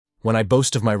When I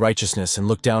boast of my righteousness and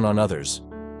look down on others,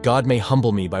 God may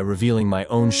humble me by revealing my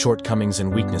own shortcomings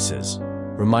and weaknesses,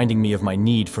 reminding me of my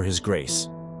need for His grace.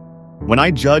 When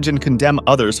I judge and condemn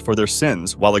others for their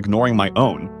sins while ignoring my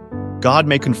own, God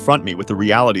may confront me with the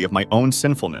reality of my own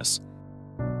sinfulness.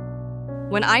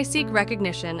 When I seek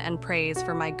recognition and praise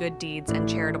for my good deeds and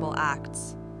charitable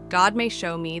acts, God may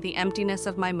show me the emptiness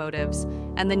of my motives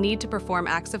and the need to perform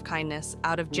acts of kindness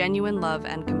out of genuine love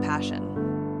and compassion.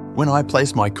 When I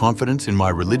place my confidence in my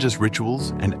religious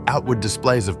rituals and outward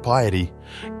displays of piety,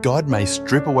 God may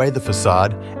strip away the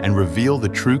facade and reveal the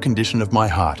true condition of my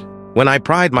heart. When I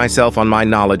pride myself on my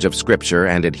knowledge of Scripture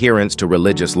and adherence to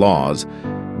religious laws,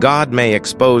 God may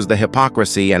expose the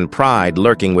hypocrisy and pride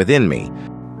lurking within me.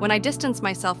 When I distance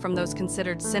myself from those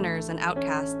considered sinners and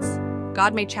outcasts,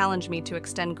 God may challenge me to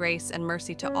extend grace and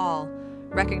mercy to all,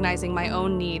 recognizing my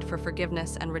own need for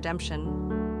forgiveness and redemption.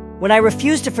 When I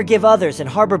refuse to forgive others and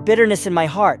harbor bitterness in my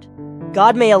heart,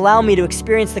 God may allow me to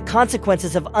experience the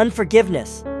consequences of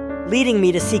unforgiveness, leading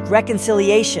me to seek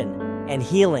reconciliation and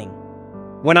healing.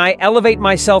 When I elevate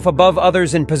myself above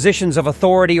others in positions of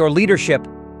authority or leadership,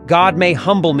 God may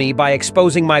humble me by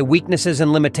exposing my weaknesses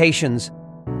and limitations.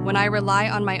 When I rely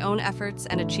on my own efforts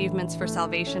and achievements for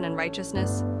salvation and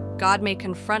righteousness, God may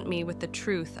confront me with the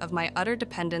truth of my utter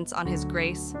dependence on His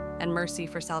grace and mercy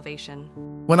for salvation.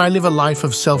 When I live a life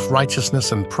of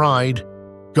self-righteousness and pride,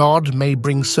 God may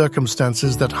bring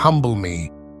circumstances that humble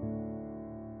me.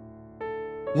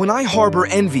 When I harbor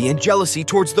envy and jealousy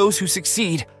towards those who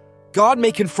succeed, God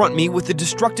may confront me with the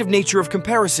destructive nature of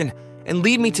comparison and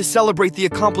lead me to celebrate the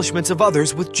accomplishments of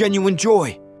others with genuine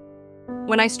joy.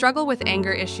 When I struggle with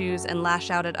anger issues and lash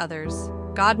out at others,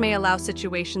 God may allow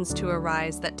situations to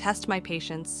arise that test my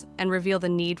patience and reveal the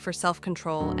need for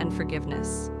self-control and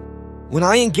forgiveness. When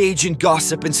I engage in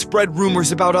gossip and spread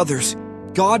rumors about others,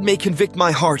 God may convict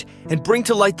my heart and bring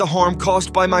to light the harm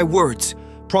caused by my words,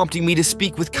 prompting me to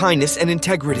speak with kindness and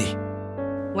integrity.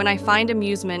 When I find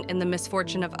amusement in the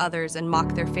misfortune of others and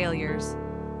mock their failures,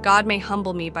 God may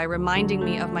humble me by reminding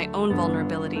me of my own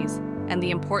vulnerabilities and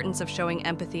the importance of showing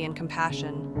empathy and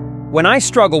compassion. When I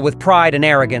struggle with pride and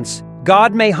arrogance,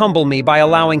 God may humble me by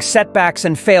allowing setbacks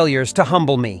and failures to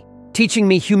humble me, teaching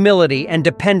me humility and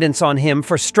dependence on Him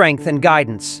for strength and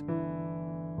guidance.